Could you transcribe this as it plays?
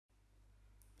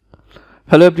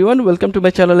Hello everyone, welcome to my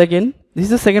channel again. This is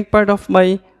the second part of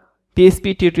my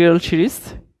PHP tutorial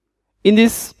series. In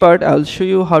this part, I'll show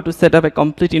you how to set up a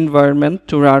complete environment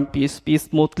to run PHP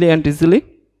smoothly and easily.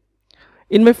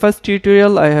 In my first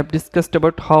tutorial, I have discussed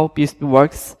about how PHP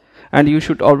works, and you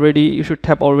should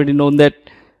have already known that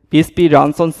PHP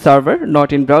runs on server,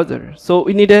 not in browser. So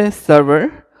we need a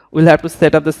server. We'll have to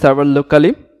set up the server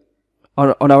locally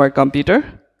or on our computer.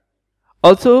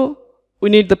 Also, we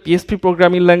need the PHP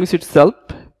programming language itself,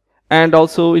 and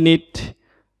also we need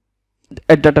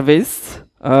a database.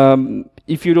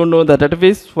 If you don't know the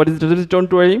database, what is the database,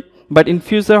 don't worry. But in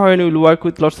future, when we will work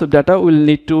with lots of data, we'll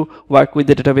need to work with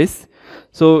the database.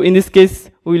 So in this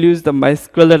case, we'll use the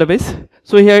MySQL database.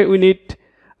 So here we need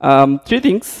three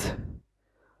things.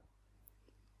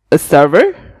 A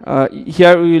server.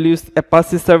 Here we will use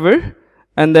Apache server,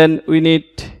 and then we need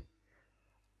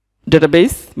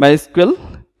database,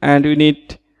 MySQL, and we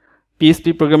need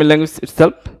PHP programming language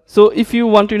itself. So if you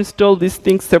want to install these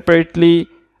things separately,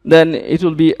 then it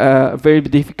will be very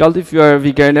difficult if you are a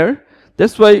beginner.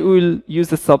 That's why we will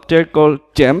use a software called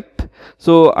XAMPP.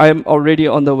 So I am already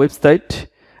on the website.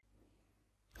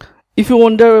 If you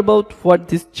wonder about what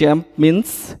this XAMPP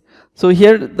means, so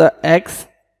here the X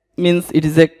means it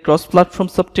is a cross-platform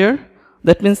software.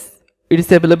 That means it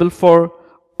is available for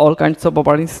all kinds of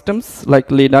operating systems like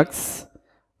Linux,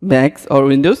 Mac or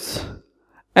Windows.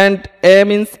 And A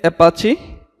means Apache,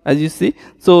 as you see.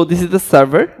 So this is the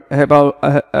server.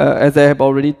 As I have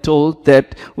already told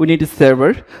that we need a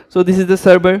server. So this is the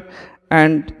server.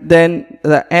 And then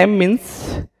the M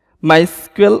means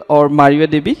MySQL or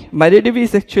MariaDB. MariaDB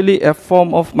is actually a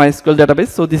form of MySQL database.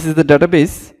 So this is the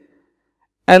database.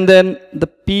 And then the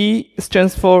P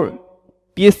stands for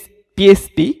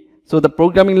PHP. So the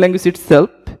programming language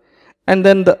itself. And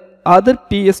then the other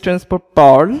P stands for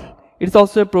Perl. It's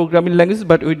also a programming language,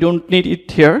 but we don't need it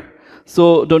here.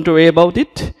 So don't worry about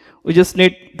it. We just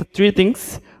need the three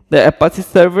things: the Apache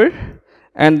server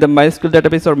and the MySQL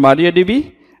database or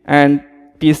MariaDB and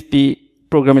PHP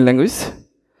programming language.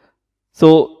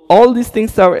 So all these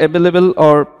things are available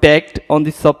or packed on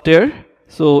the software.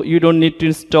 So you don't need to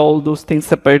install those things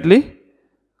separately.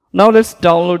 Now let's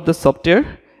download the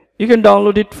software. You can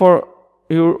download it for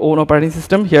your own operating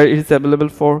system. Here it is available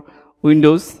for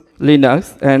Windows,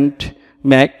 Linux and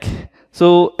Mac.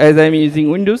 So as I'm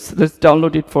using Windows, let's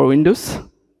download it for Windows.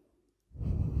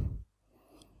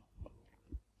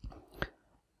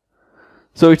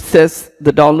 So it says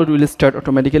the download will start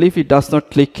automatically if it does not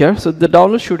click here. So the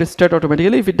download should start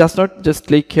automatically. If it does not, just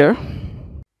click here.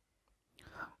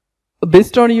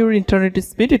 Based on your internet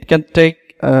speed, it can take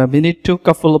a minute to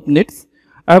couple of minutes.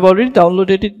 I've already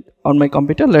downloaded it on my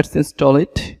computer. Let's install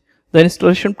it. The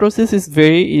installation process is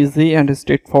very easy and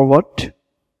straightforward.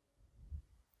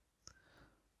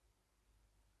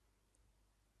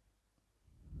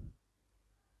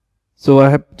 So I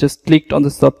have just clicked on the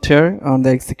software on the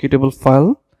executable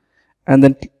file and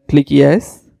then click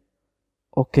yes.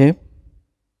 Okay.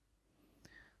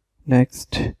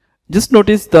 Next. Just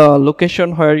notice the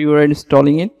location where you are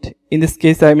installing it. In this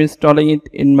case, I am installing it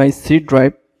in my C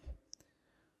drive.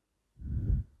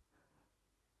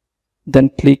 Then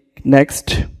click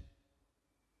next.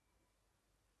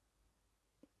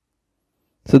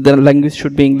 So the language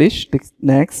should be English. Click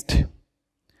next.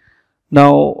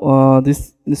 Now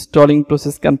this installing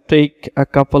process can take a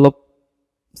couple of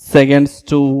seconds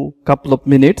to couple of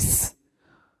minutes.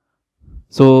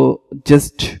 So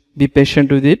just be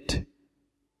patient with it.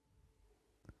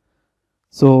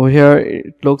 So here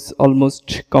it looks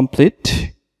almost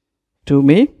complete to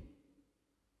me.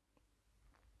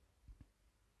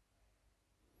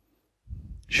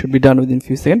 Should be done within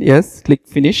few seconds. Yes, click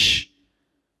finish.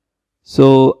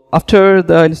 So after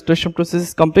the installation process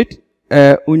is complete,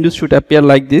 Windows should appear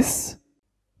like this.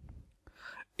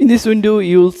 In this window,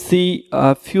 you will see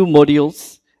a few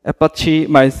modules: Apache,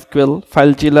 MySQL,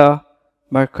 FileZilla,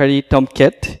 Mercury,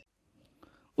 Tomcat.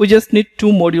 We just need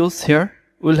two modules here.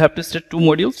 We'll have to set two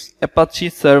modules: Apache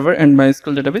server and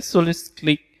MySQL database. So let's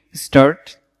click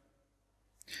start.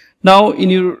 Now in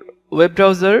your web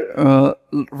browser,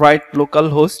 write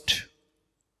localhost,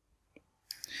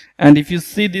 and if you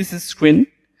see this screen,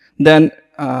 then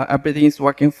everything is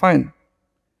working fine.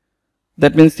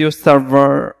 That means your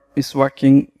server is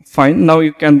working fine. Now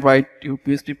you can write your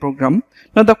PHP program.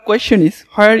 Now the question is,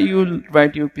 where you will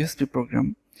write your PHP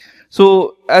program?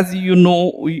 So as you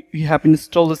know, we have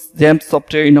installed this XAMPP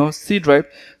software in our C drive.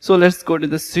 So let's go to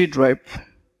the C drive,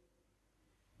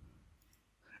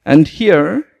 and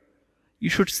here you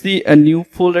should see a new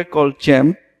folder called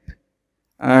XAMPP,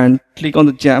 and click on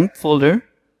the XAMPP folder.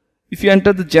 If you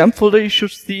enter the XAMPP folder, you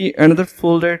should see another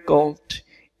folder called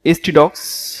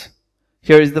htdocs.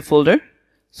 Here is the folder.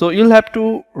 So you'll have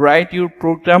to write your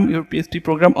program, your PHP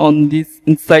program on this,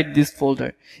 inside this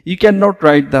folder. You cannot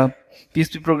write the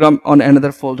PHP program on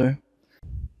another folder.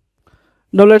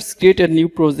 Now let's create a new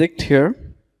project here.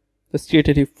 Let's create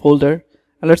a new folder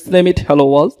and let's name it Hello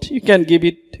World. You can give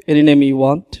it any name you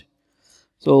want.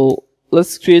 So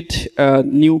let's create a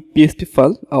new PHP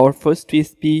file, our first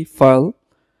PHP file.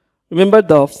 Remember,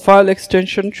 the file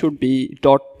extension should be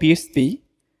 .php,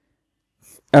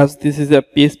 as this is a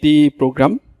PHP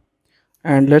program,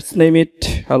 and let's name it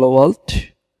Hello World.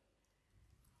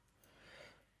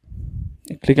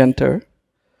 Click enter.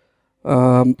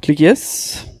 Click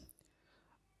yes.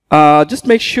 Just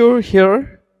make sure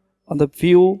here on the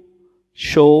view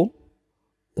show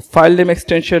the file name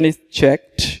extension is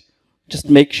checked. Just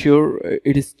make sure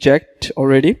it is checked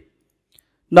already.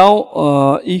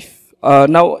 Now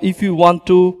if you want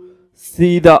to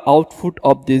see the output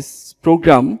of this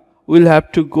program, we'll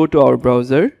have to go to our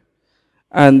browser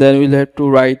and then we'll have to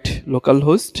write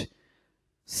localhost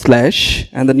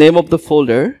 / and the name of the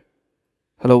folder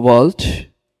Hello World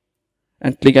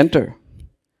and click enter.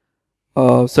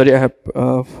 Sorry, I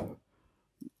have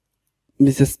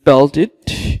misspelled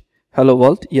it. Hello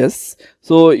World, yes.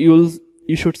 So you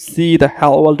should see the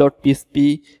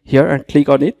helloworld.php here and click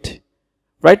on it.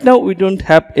 Right now we don't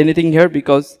have anything here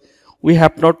because we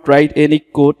have not write any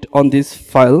code on this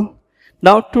file.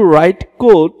 Now to write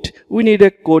code, we need a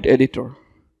code editor.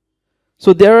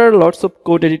 So there are lots of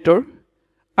code editor.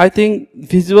 I think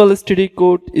Visual Studio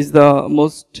Code is the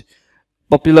most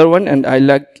popular one and I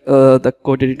like the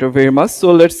code editor very much.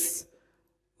 So let's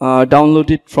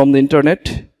download it from the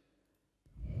internet.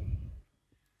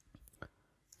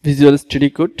 Visual Studio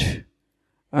Code,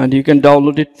 and you can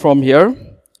download it from here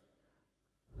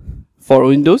for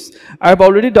Windows. I've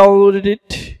already downloaded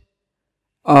it.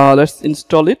 Let's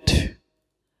install it.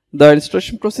 The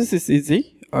installation process is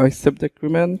easy. Accept the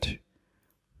agreement.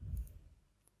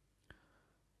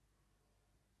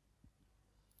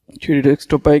 Create a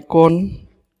desktop icon.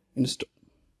 Install.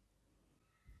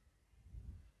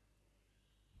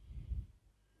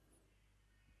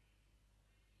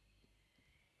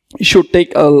 It should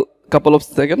take a couple of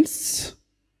seconds.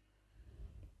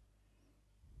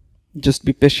 Just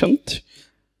be patient.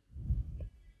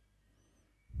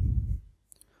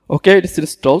 Okay, it is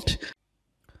installed.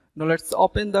 Now let's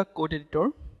open the code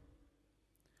editor.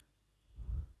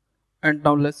 And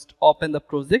now let's open the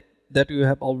project that we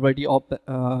have already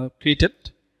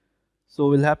created. So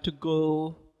we'll have to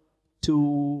go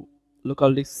to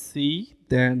localhost C,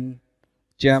 then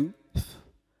XAMPP.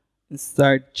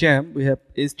 Inside XAMPP we have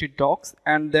htdocs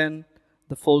and then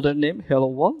the folder name Hello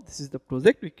World. This is the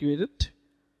project we created.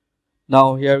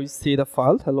 Now here we see the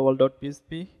file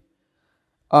helloworld.php.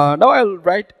 Now I'll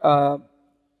write a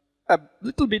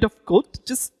little bit of code.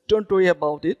 Just don't worry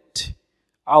about it.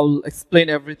 I'll explain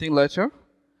everything later.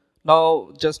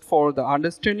 Now just for the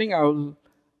understanding, I will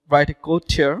write a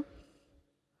code here,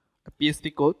 a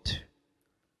PHP code,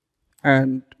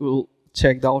 and we'll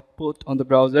check the output on the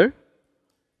browser.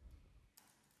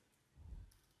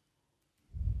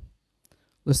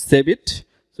 Let's save it.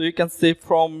 So you can save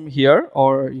from here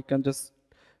or you can just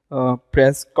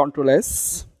press Ctrl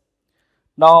S.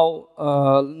 Now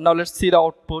let's see the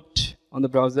output on the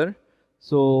browser.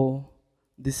 So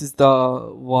this is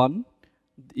the one.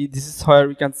 This is where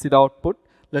we can see the output.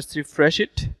 Let's refresh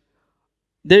it.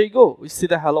 There you go. We see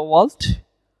the Hello World.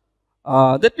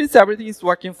 That means everything is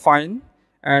working fine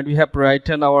and we have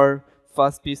written our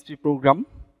first PHP program.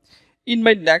 In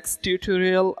my next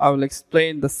tutorial, I will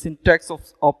explain the syntax of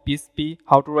PHP,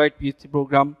 how to write PHP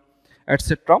program,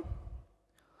 etc.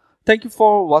 Thank you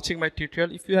for watching my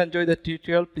tutorial. If you enjoyed the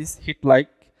tutorial, please hit like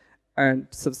and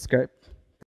subscribe.